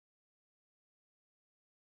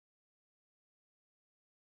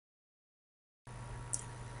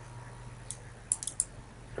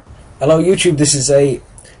Hello YouTube, this is a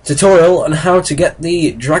tutorial on how to get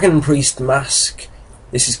the Dragon Priest mask.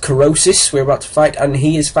 This is Krosis we're about to fight, and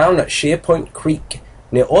he is found at Shearpoint Creek,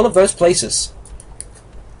 near all of those places.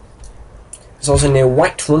 It's also near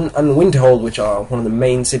Whiterun and Winterhold, which are one of the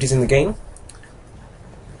main cities in the game.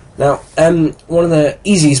 Now, one of the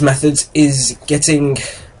easiest methods is getting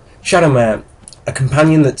Shadowmare, a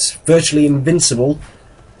companion that's virtually invincible,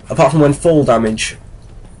 apart from when fall damage.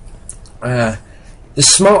 The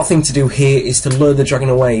smart thing to do here is to lure the dragon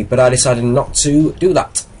away, but I decided not to do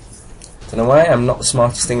that. Don't know why, I'm not the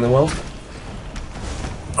smartest thing in the world.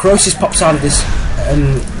 Krosis pops out of this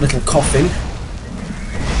little coffin,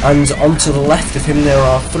 and onto the left of him there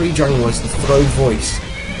are 3 dragon words, the throw voice.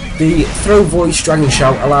 The throw voice dragon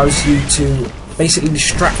shout allows you to basically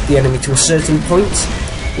distract the enemy to a certain point.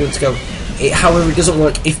 You want to go. However, it doesn't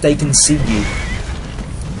work if they can see you.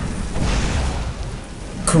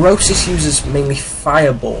 Krosis uses mainly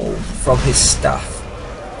fireball from his staff,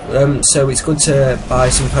 so it's good to buy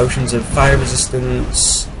some potions of fire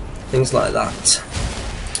resistance, things like that.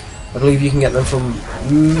 I believe you can get them from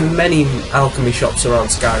many alchemy shops around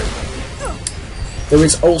Skyrim. There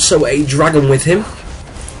is also a dragon with him,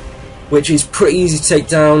 which is pretty easy to take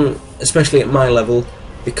down, especially at my level,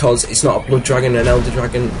 because it's not a blood dragon, an elder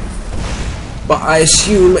dragon. But I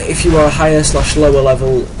assume if you are higher/lower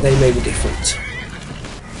level, they may be different.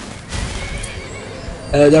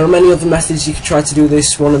 There are many other methods you could try to do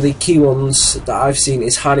this. One of the key ones that I've seen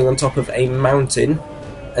is hiding on top of a mountain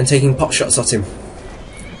and taking pot shots at him.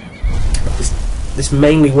 This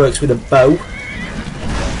mainly works with a bow,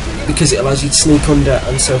 because it allows you to sneak under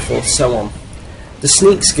and so forth, so on. The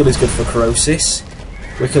sneak skill is good for Krosis,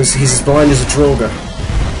 because he's as blind as a Draugr.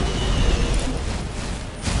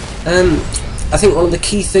 I think one of the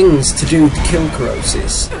key things to do to kill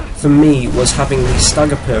Krosis, for me, was having the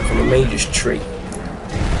stagger perk on the mage's tree.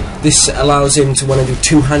 This allows him to, when I do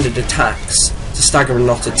two-handed attacks, to stagger and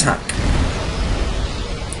not attack.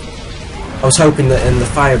 I was hoping that in the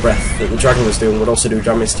fire breath that the dragon was doing would also do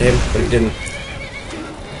damage to him, but it didn't.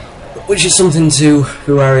 Which is something to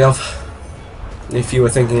be wary of, if you were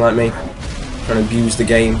thinking like me, trying to abuse the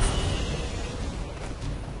game.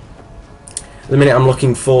 At the minute I'm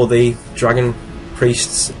looking for the Dragon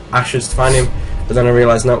Priest's ashes to find him, but then I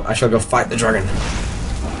realised, no, I shall go fight the dragon.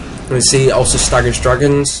 And we see it also staggers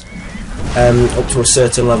dragons up to a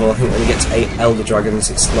certain level. I think when you get to 8 elder dragons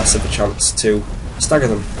it's less of a chance to stagger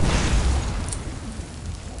them.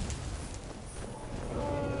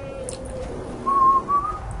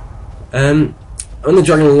 When the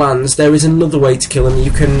dragon lands, there is another way to kill him.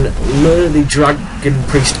 You can lure the Dragon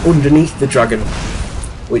Priest underneath the dragon,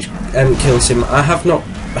 which kills him. I have not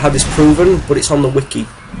had this proven, but it's on the wiki,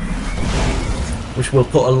 which we'll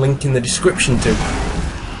put a link in the description to.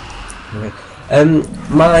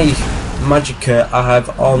 My magicka I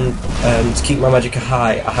have on, to keep my magicka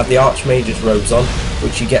high, I have the Archmage's robes on,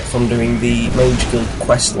 which you get from doing the Mage Guild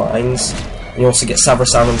quest lines. And you also get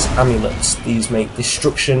Savrasaran's amulets. These make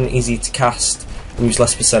destruction easy to cast and use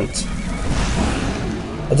less %.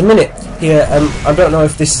 At the minute here, I don't know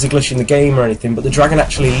if this is a glitch in the game or anything, but the dragon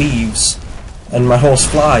actually leaves and my horse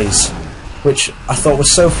flies, which I thought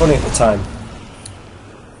was so funny at the time.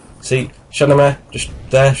 See, Shadowmare, just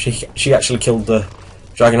there, she actually killed the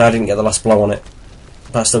dragon. I didn't get the last blow on it,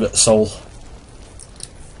 but I still got the soul.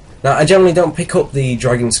 Now, I generally don't pick up the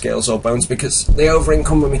dragon scales or bones because they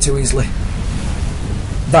over-encumber me too easily.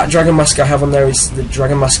 That dragon mask I have on there is the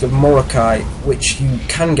dragon mask of Morokai, which you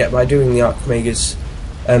can get by doing the Archmage's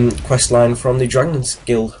quest line from the Dragon's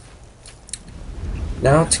Guild.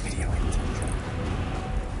 Now,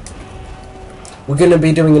 we're going to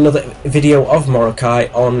be doing another video of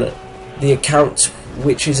Morokai on the account,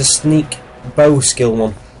 which is a sneak bow skill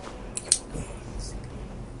one.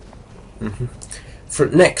 For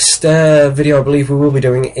next video I believe we will be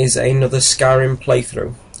doing is another Skyrim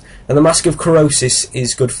playthrough. And the Mask of Krosis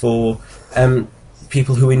is good for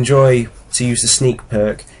people who enjoy to use the sneak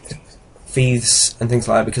perk, thieves and things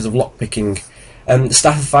like that, because of lockpicking. The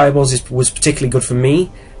Staff of Fireballs was particularly good for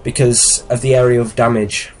me because of the area of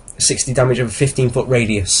damage. 60 damage of a 15-foot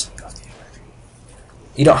radius.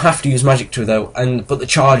 You don't have to use magic to though, but the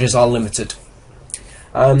charges are limited.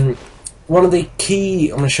 One of the key,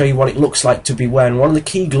 I'm going to show you what it looks like to be wearing. One of the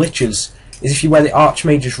key glitches is if you wear the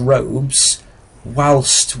Archmage's robes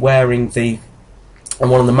whilst wearing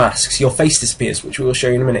one of the masks, your face disappears, which we will show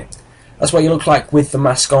you in a minute. That's what you look like with the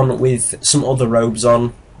mask on, with some other robes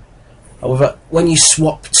on. However, when you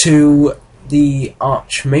swap to the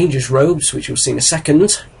Archmage's robes, which you'll see in a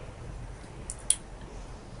second,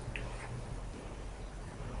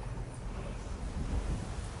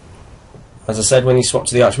 As I said, when you swap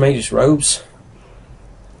to the Archmage's robes,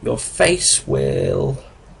 your face will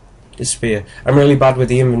disappear. I'm really bad with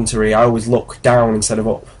the inventory. I always look down instead of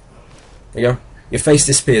up. There you go. Your face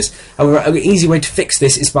disappears. However, an easy way to fix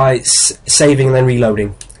this is by saving and then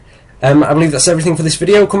reloading. I believe that's everything for this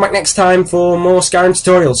video. Come back next time for more Skyrim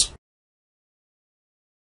tutorials.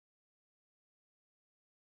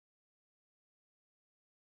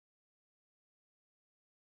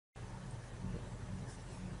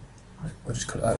 I'll just cut it out.